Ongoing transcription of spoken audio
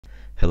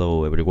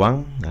Hello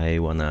everyone, I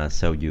wanna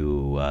show you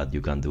what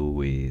you can do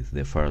with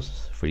the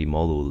first free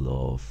module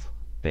of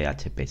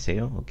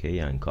PHPSEO. Okay,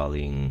 I'm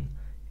calling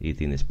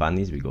it in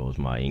Spanish because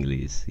my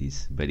English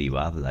is very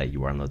bad, like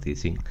you are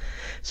noticing.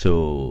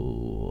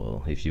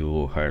 So if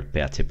you heard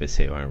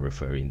PHPSEO, I'm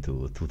referring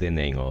to the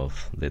name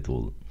of the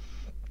tool.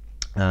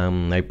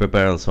 I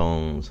prepared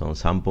some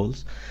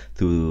samples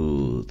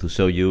to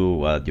show you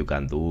what you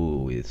can do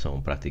with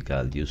some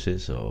practical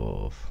uses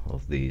of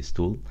this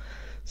tool.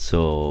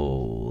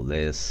 So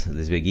let's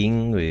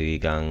begin. We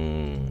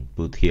can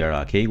put here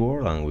a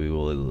keyword and we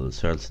will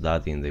search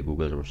that in the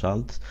Google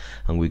results,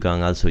 and we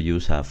can also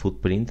use a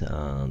footprint.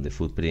 And the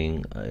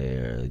footprint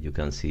you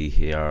can see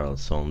here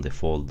some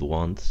default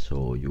ones,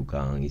 so you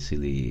can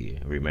easily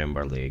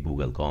remember the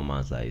Google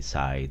commands like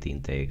site,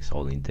 in-text,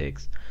 all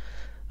in-text,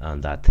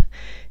 and that.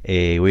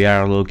 We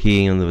are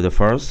looking at the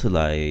first,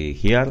 like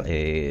here.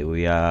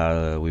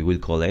 We will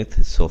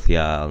collect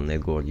social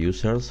network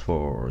users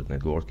for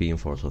networking,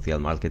 for social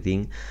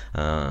marketing.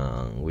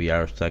 We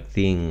are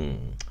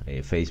extracting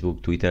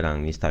Facebook, Twitter,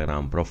 and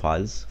Instagram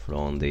profiles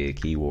from the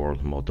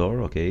keyword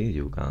motor. Okay,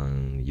 you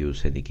can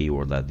use any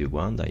keyword that you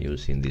want. I'm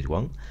using this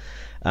one,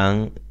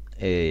 and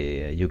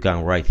you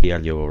can write here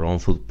your own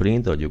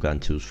footprint, or you can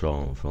choose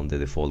from the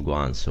default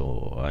one.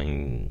 So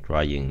I'm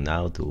trying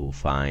now to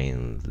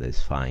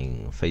let's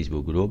find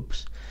Facebook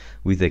groups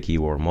with the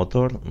keyword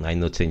motor.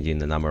 I'm not changing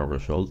the number of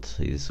results.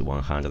 It's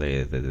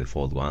 100, the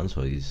default one,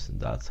 so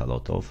that's a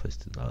lot of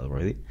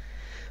already.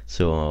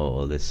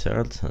 So let's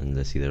search and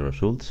let's see the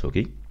results.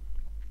 Okay,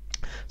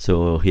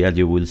 so here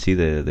you will see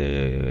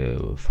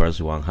the first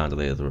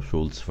 100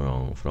 results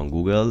from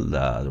Google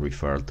that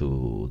refer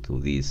to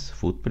this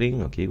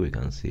footprint. Okay, we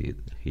can see it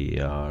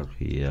here,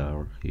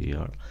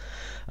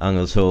 and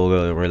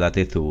also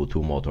related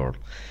to motor.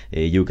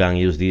 You can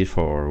use this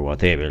for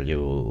whatever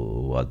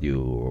you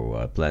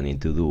are planning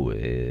to do.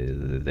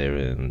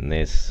 The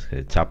next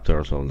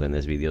chapters or the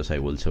next videos I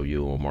will show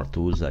you more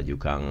tools that you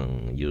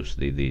can use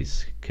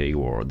this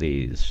keyword,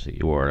 these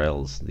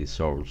URLs, these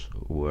source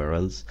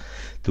URLs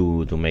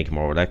to make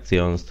more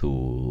actions,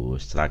 to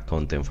extract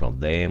content from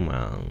them,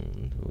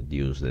 and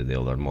use the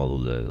other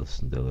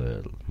modules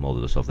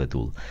of the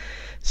tool.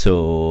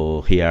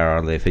 So here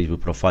are the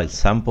Facebook profile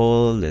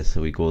sample.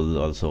 We could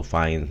also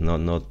find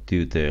not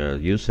Twitter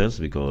users,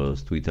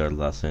 because Twitter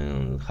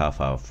doesn't have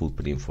a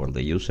footprint for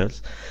the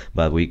users,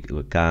 but we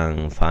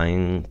can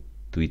find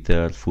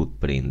Twitter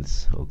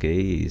footprints. Okay,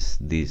 is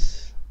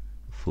this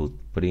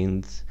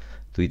footprints,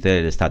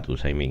 Twitter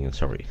status, I mean,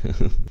 sorry.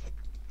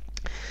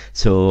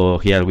 So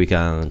here we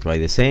can try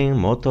the same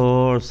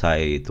motor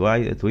site,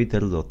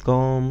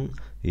 twitter.com,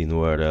 in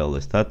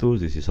URL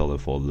status. This is all the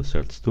folder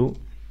search too.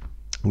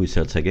 We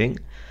search again,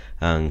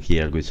 and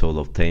here we shall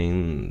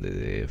obtain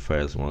the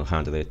first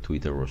 100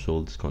 Twitter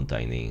results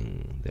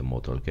containing the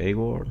motor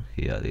keyword.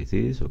 Here it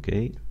is.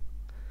 Okay,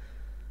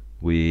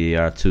 we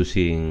are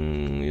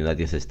choosing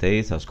United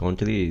States as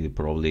country.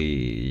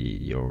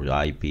 Probably your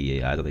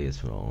IP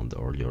address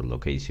or your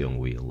location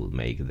will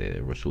make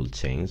the result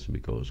change,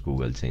 because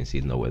Google changes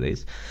it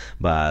nowadays,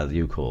 but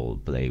you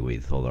could play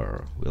with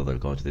other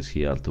countries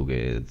here to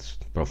get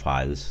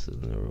profiles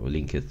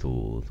linked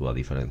to a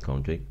different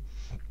country.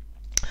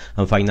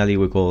 And finally,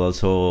 we could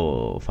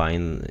also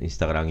find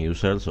Instagram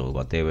users, or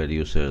whatever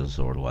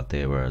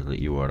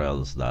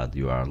URLs that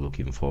you are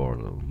looking for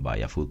by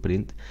a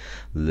footprint.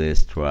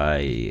 Let's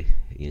try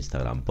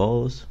Instagram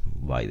post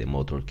by the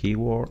motor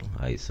keyword.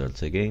 I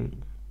search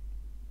again,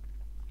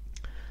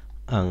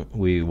 and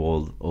we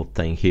will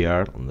obtain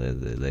here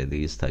the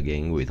list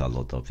again with a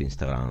lot of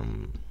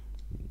Instagram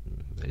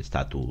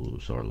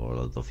status or a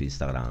lot of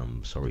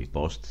Instagram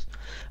posts.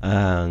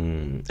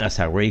 As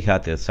a gray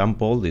hat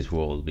example, this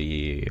will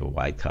be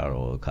white hat,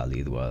 or call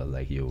it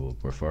like you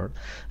prefer.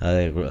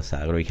 As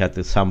a gray hat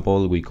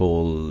example, we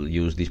could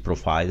use these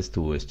profiles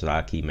to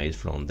extract images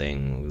from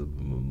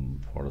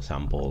them. For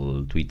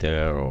example,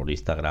 Twitter or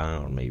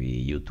Instagram or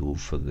maybe YouTube.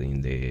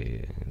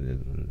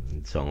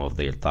 In some of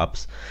their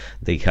tabs,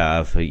 they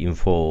have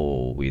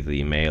info with the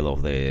email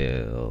of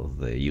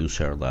the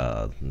user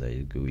that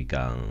we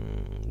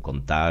can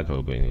contact,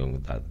 or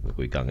that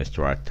we can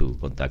extract to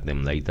contact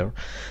them later.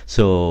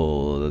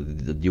 So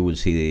you will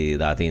see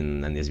that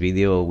in this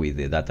video with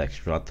the data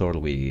extractor.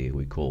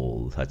 We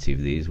could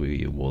achieve this.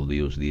 We will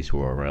use these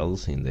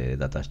URLs in the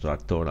data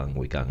extractor, and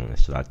we can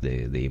extract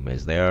the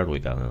image there. We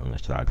can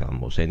extract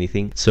almost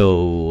anything.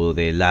 So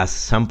the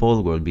last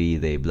sample will be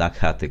the black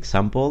hat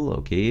example.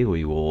 Okay,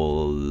 we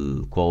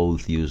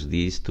could use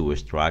this to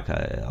extract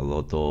a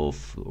lot of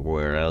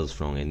URLs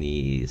from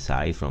any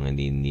site, from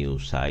any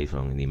news site,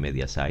 from any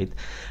media site,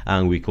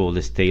 and we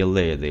could stale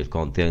the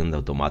content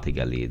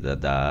automatically.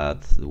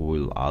 That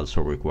will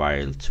also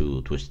require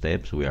two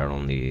steps. We are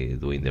only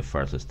doing the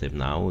first step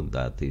now,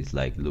 that is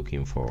like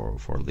looking for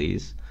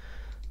this.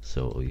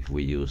 So if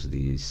we use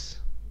this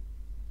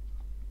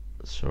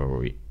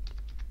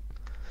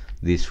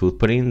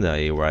footprint,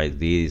 I write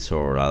this,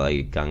 or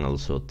I can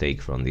also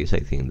take from this. I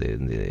think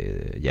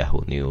the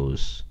Yahoo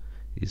News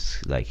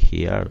is like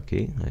here,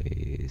 okay,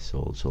 it's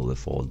also the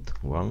default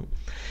one.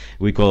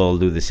 We could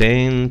do the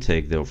same,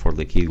 take for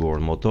the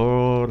keyword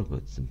motor,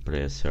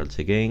 press search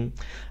again,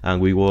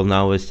 and we will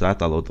now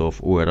extract a lot of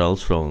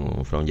URLs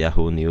from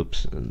Yahoo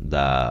News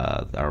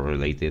that are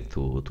related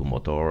to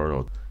motor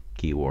or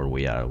keyword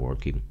we are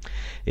working.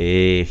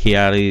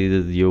 Here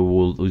you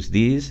will use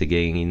this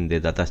again in the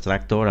data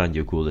extractor, and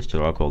you could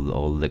extract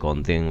all the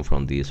content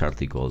from this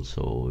article,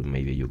 so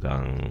maybe you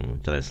can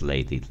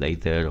translate it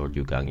later, or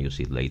you can use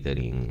it later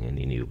in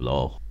any new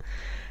blog.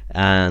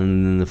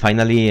 And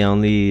finally,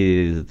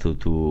 only to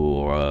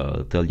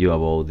tell you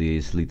about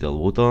these little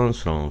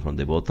buttons from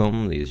the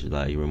bottom, is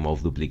like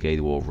remove duplicate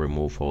or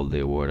remove all the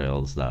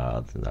URLs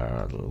that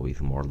are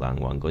with more than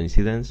one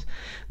coincidence.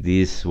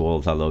 This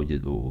will allow you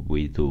to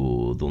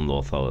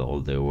download all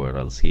the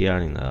URLs here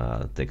in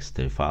a text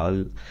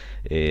file.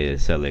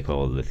 Select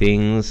all the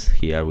things.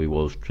 Here we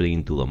will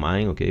string to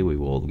domain. Okay, we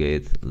will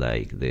get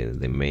like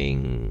the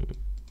main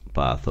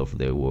path of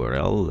the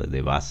URL,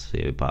 the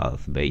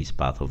base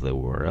path of the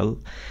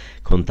URL.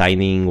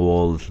 Containing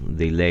will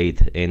delete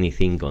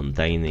anything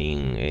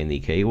containing any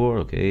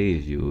keyword. Okay,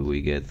 if we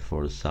get,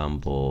 for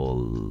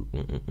example,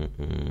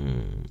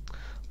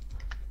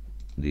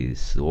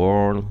 this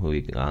word,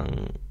 we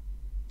can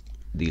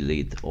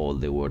delete all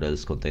the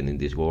URLs containing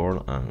this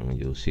word, and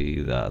you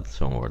see that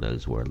some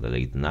URLs were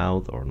deleted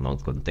out or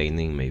not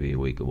containing. Maybe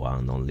we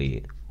want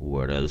only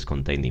URLs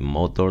containing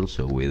motor,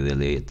 so we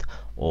delete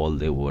all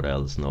the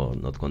URLs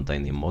not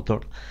containing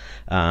motor,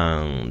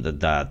 and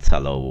that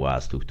allows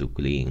us to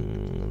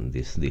clean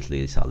this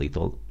list a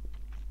little.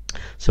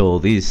 So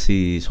this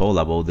is all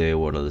about the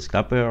URL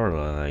scraper.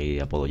 I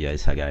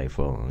apologize again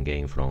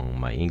from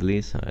my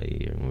English.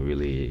 I'm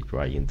really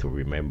trying to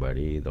remember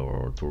it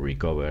or to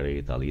recover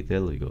it a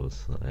little,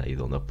 because I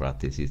don't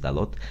practice it a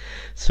lot.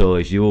 So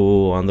if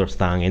you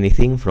understand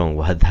anything from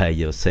what I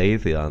just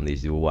said, and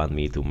if you want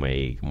me to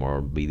make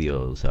more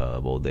videos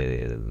about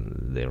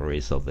the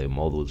rest of the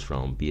modules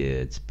from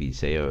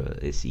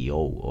PHPSEO,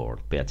 SEO or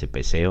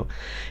PHPSEO,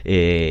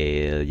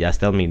 just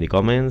tell me in the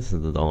comments.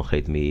 Don't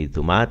hate me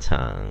too much,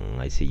 and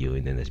I see you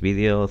in the next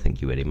video.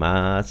 Thank you very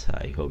much.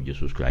 I hope you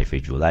subscribe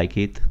if you like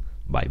it.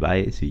 Bye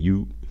bye. See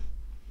you.